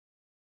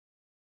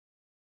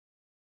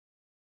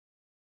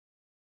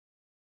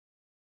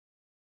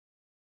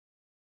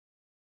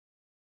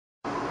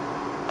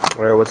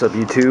Alright, what's up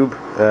YouTube?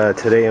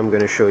 Today I'm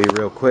going to show you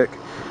real quick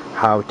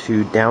how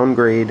to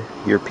downgrade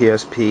your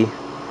PSP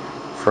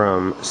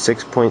from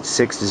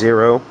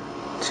 6.60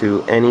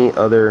 to any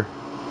other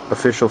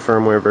official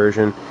firmware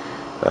version.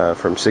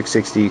 From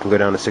 660 you can go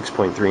down to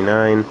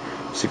 6.39,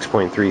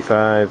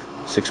 6.35,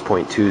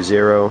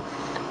 6.20,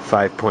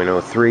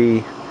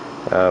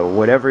 5.03,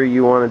 whatever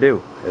you want to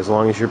do, as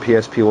long as your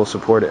PSP will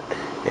support it.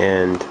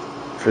 And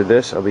for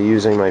this I'll be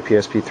using my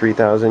PSP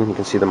 3000. You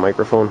can see the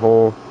microphone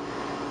hole,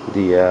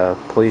 the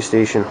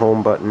PlayStation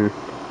home button,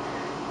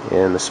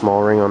 and the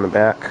small ring on the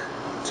back.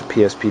 It's a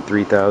PSP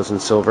 3000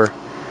 silver,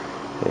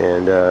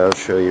 and I'll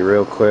show you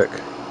real quick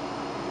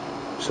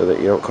so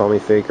that you don't call me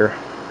faker.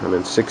 I'm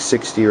in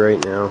 660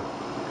 right now,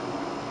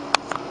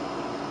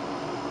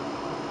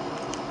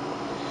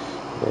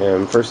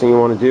 and first thing you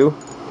want to do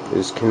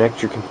is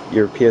connect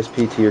your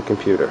PSP to your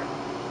computer.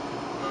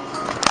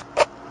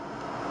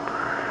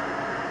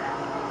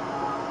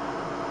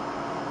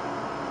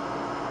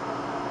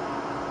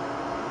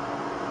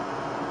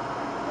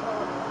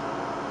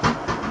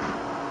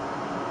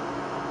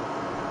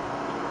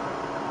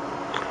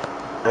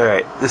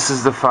 Alright, this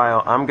is the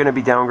file. I'm going to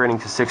be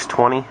downgrading to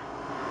 620.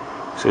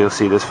 So you'll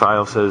see this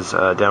file says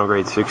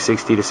downgrade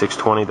 660 to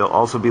 620. There'll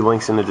also be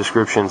links in the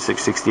description,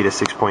 660 to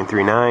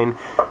 6.39,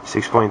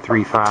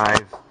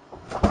 6.35.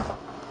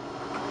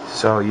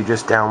 So you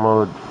just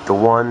download the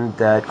one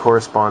that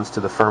corresponds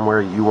to the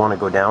firmware you want to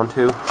go down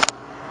to.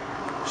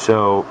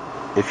 So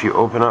if you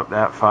open up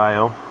that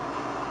file,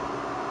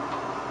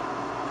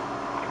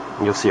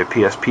 you'll see a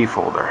PSP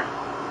folder.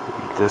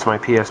 There's my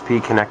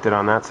PSP connected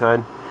on that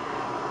side.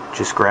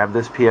 Just grab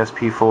this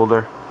PSP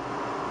folder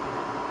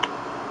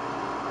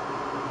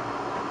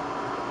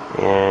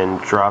and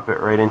drop it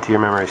right into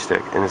your memory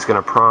stick, and it's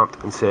going to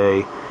prompt and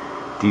say,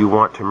 do you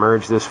want to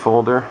merge this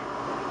folder?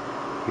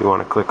 You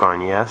want to click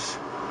on yes,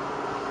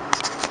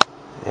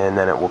 and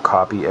then it will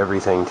copy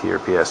everything to your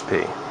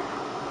PSP.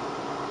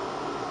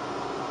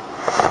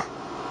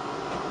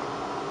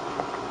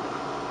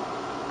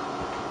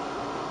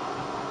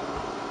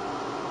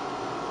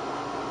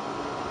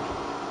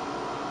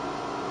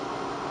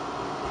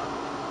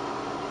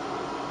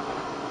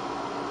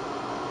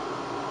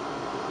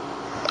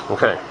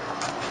 Okay,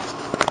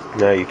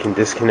 now you can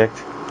disconnect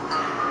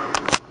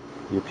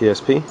your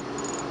PSP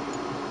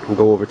and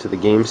go over to the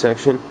game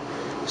section,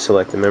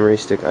 select the memory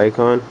stick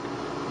icon.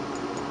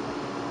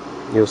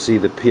 You'll see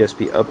the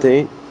PSP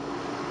update,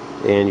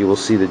 and you will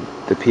see the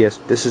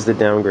this is the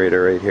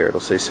downgrader right here. It'll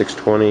say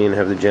 620 and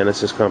have the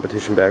Genesis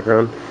competition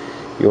background.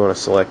 You want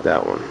to select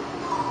that one.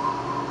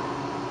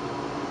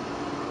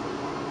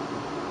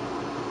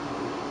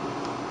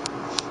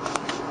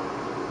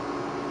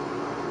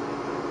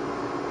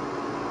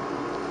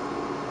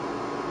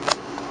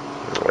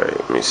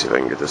 Let me see if I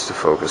can get this to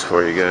focus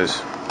for you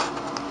guys.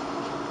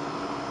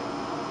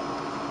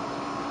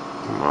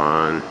 Come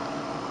on.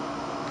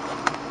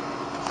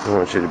 I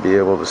want you to be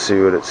able to see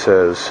what it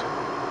says.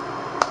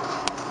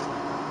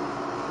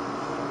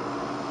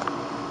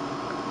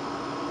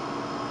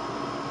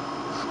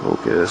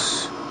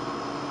 Focus.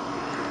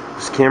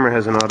 This camera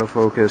has an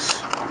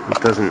autofocus.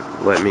 It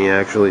doesn't let me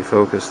actually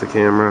focus the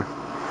camera,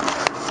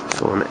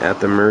 so I'm at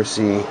the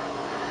mercy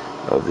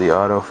of the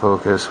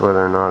autofocus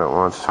whether or not it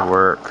wants to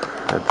work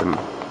at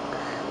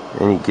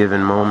any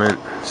given moment.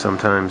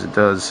 Sometimes it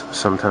does,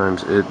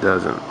 sometimes it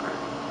doesn't.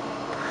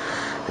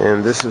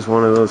 And this is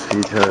one of those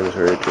few times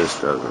where it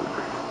just doesn't.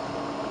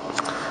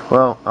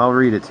 Well, I'll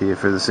read it to you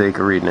for the sake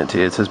of reading it to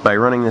you. It says, by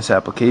running this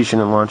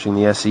application and launching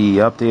the SCE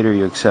updater,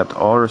 you accept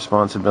all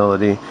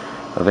responsibility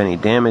of any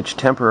damage,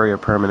 temporary or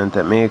permanent,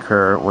 that may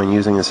occur when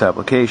using this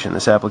application.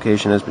 This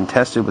application has been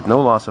tested with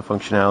no loss of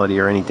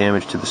functionality or any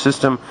damage to the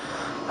system.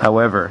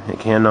 However, it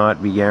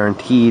cannot be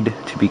guaranteed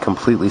to be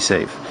completely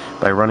safe.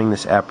 By running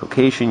this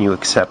application, you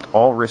accept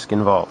all risk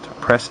involved.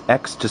 Press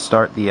X to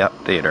start the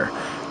updater.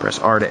 Press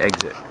R to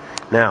exit.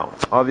 Now,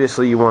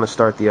 obviously you want to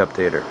start the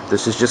updater.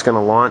 This is just going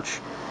to launch.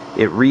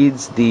 It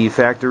reads the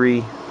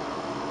factory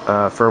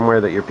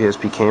firmware that your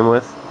PSP came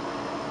with.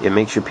 It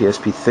makes your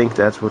PSP think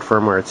that's what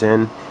firmware it's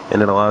in,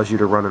 and it allows you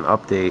to run an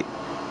update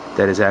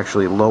that is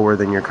actually lower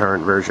than your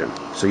current version.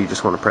 So you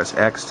just want to press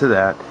X to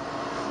that,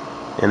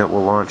 and it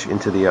will launch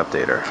into the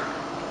updater.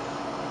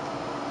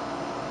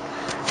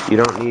 You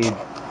don't need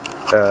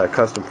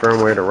custom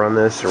firmware to run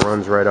this. It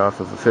runs right off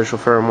of official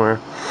firmware,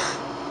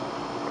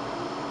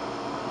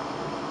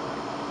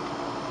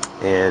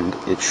 and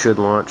it should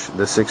launch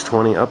the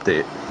 620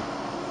 update.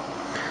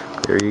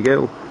 There you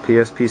go,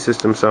 PSP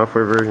system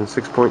software version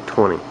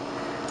 6.20.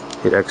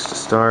 Hit X to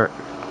start.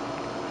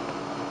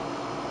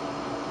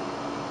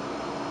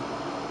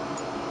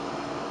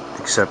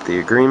 Accept the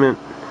agreement.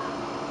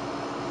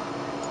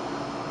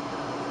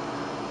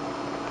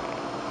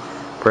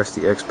 Press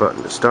the X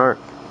button to start,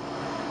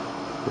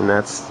 and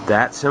that's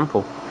that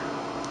simple.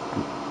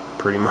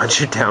 Pretty much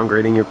you're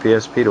downgrading your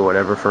PSP to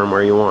whatever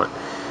firmware you want.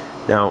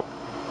 Now,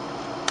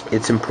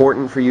 it's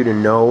important for you to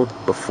know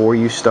before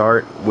you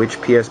start which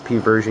PSP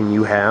version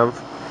you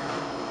have.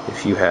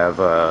 If you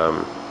have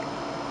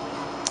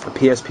a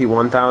PSP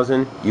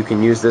 1000, you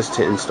can use this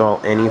to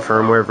install any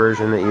firmware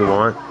version that you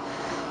want.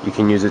 You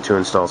can use it to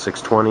install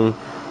 620,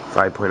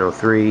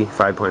 5.03,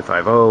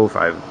 5.50,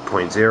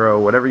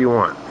 5.0, whatever you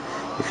want.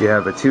 If you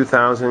have a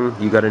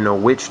 2000, you got to know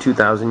which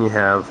 2000 you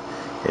have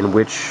and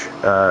which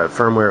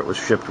firmware it was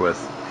shipped with.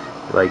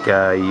 Like,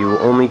 you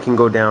only can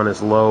go down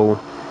as low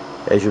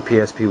as your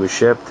PSP was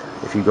shipped.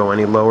 If you go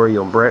any lower,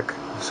 you'll brick.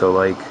 So,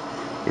 like,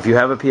 if you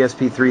have a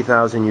PSP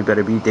 3000, you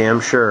better be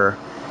damn sure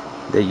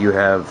that you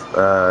have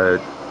a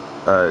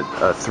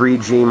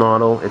 3G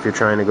model if you're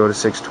trying to go to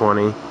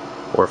 620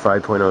 or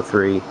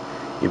 5.03.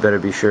 You better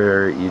be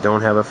sure you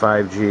don't have a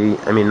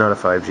 5G, I mean not a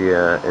 5G,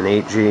 an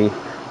 8G,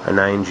 a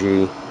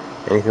 9G,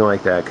 anything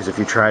like that, because if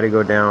you try to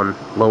go down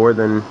lower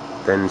than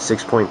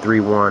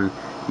 6.31,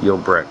 you'll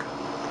brick.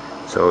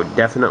 So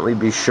definitely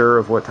be sure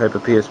of what type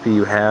of PSP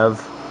you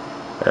have.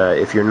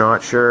 If you're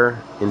not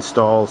sure,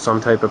 install some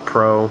type of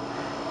Pro.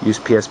 Use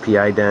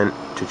PSP ident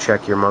to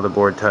check your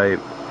motherboard type.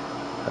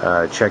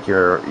 Check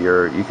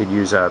you could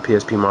use a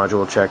PSP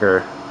module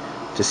checker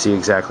to see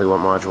exactly what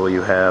module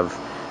you have.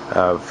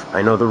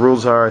 I know the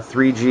rules are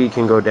 3G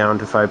can go down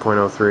to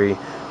 5.03,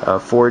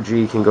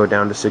 4G can go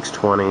down to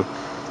 620,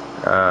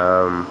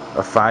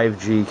 a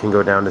 5G can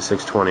go down to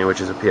 620,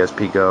 which is a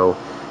PSP Go,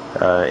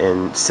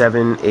 and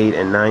 7, 8,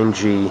 and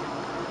 9G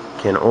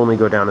can only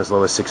go down as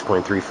low as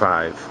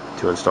 6.35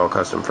 to install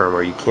custom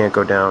firmware. You can't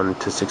go down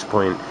to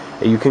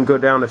you can go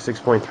down to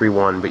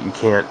 6.31, but you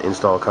can't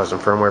install custom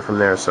firmware from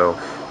there. So,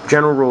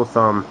 general rule of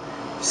thumb,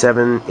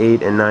 7,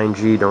 8, and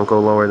 9G don't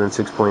go lower than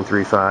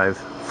 6.35.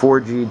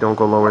 4G don't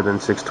go lower than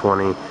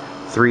 620.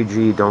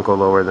 3G don't go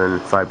lower than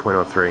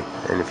 5.03.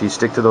 And if you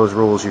stick to those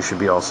rules, you should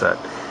be all set.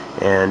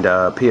 And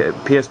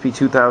PSP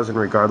 2000,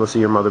 regardless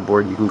of your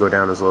motherboard, you can go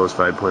down as low as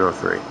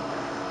 5.03.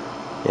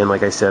 And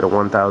like I said, a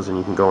 1000,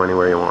 you can go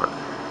anywhere you want.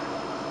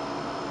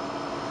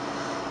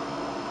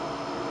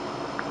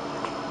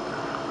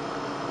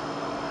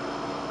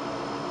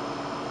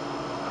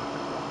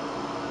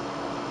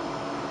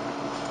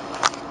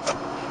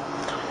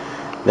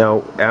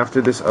 Now,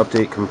 after this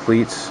update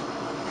completes,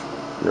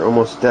 you're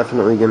almost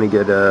definitely going to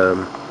get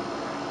the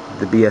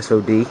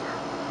BSOD,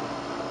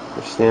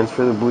 which stands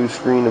for the blue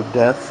screen of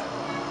death.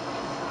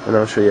 And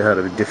I'll show you how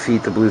to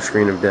defeat the blue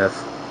screen of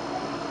death.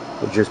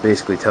 It just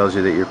basically tells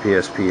you that your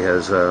PSP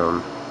has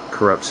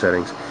corrupt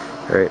settings.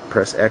 Alright,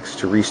 press X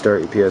to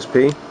restart your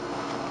PSP,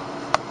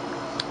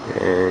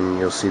 and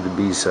you'll see the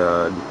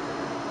B-side.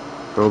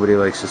 Nobody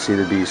likes to see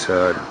the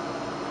B-side.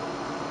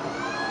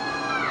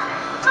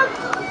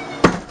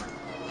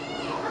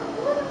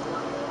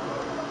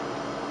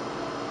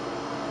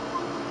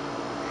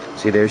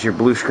 See, there's your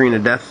blue screen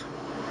of death.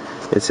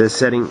 It says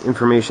setting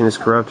information is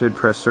corrupted.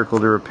 Press circle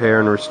to repair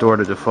and restore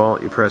to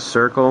default. You press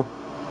circle,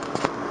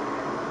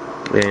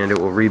 and it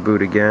will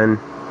reboot again.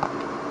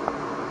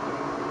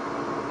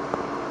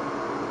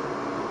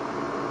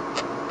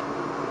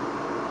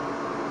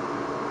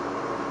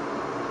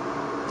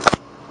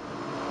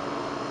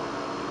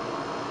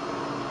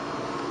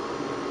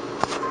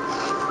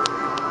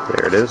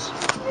 There it is.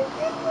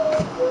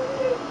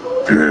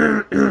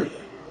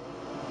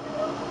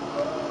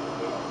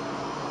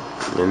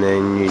 And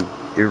then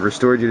it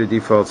restored you to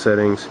default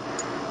settings,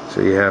 so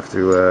you have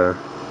to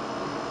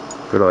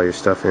put all your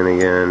stuff in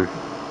again.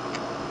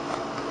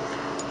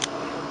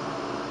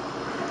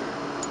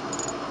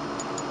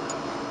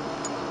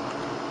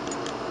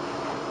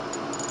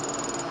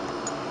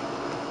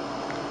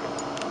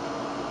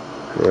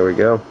 There we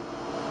go.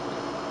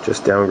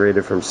 Just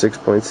downgraded from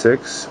 6.6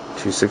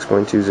 to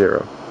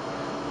 6.20.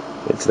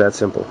 It's that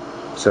simple.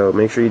 So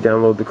make sure you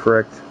download the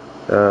correct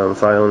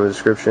file in the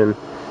description.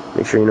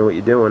 Make sure you know what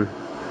you're doing,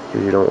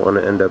 because you don't want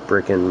to end up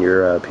bricking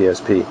your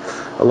PSP.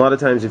 A lot of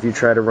times if you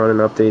try to run an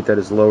update that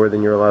is lower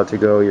than you're allowed to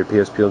go, your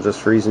PSP will just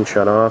freeze and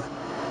shut off,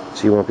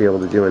 so you won't be able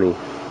to do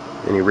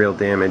any real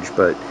damage.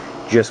 But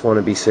you just want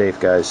to be safe,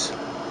 guys,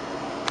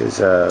 because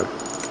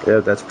yeah,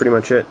 that's pretty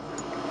much it.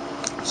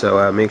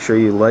 So make sure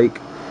you like,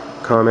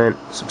 comment,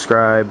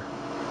 subscribe,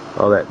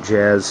 all that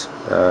jazz.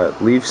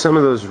 Leave some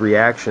of those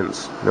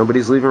reactions.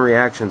 Nobody's leaving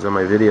reactions on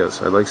my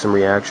videos. I'd like some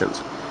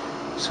reactions.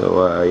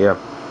 So yeah,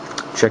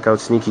 check out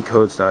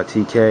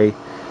sneakycodes.tk,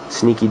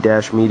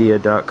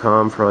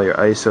 sneaky-media.com for all your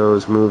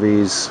ISOs,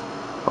 movies,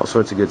 all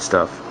sorts of good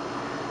stuff.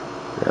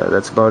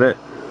 That's about it.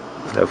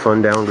 Have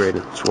fun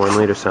downgrading. It's Warren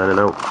Leader signing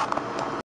out.